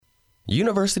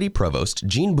University Provost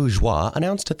Jean Bourgeois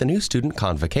announced at the new student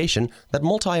convocation that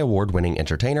multi-award-winning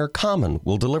entertainer Common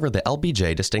will deliver the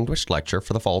LBJ Distinguished Lecture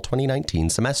for the fall 2019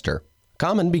 semester.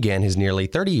 Common began his nearly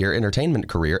 30-year entertainment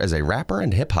career as a rapper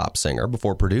and hip-hop singer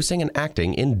before producing and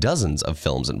acting in dozens of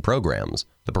films and programs.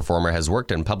 The performer has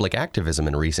worked in public activism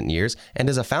in recent years and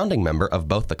is a founding member of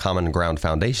both the Common Ground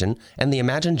Foundation and the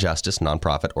Imagine Justice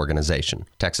nonprofit organization.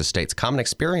 Texas State's Common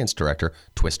Experience Director,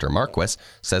 Twister Marquis,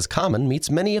 says Common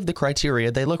meets many of the criteria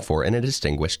they look for in a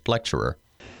distinguished lecturer.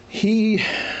 He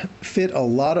fit a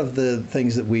lot of the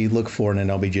things that we look for in an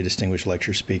LBJ Distinguished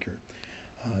Lecture speaker.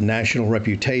 National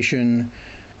reputation,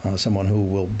 someone who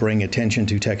will bring attention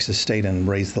to Texas State and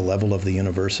raise the level of the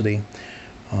university,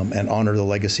 and honor the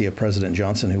legacy of President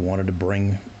Johnson, who wanted to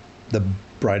bring the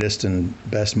brightest and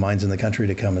best minds in the country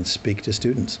to come and speak to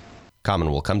students. Common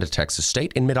will come to Texas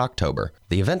State in mid-October.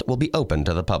 The event will be open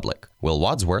to the public. Will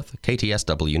Wadsworth,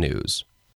 KTSW News.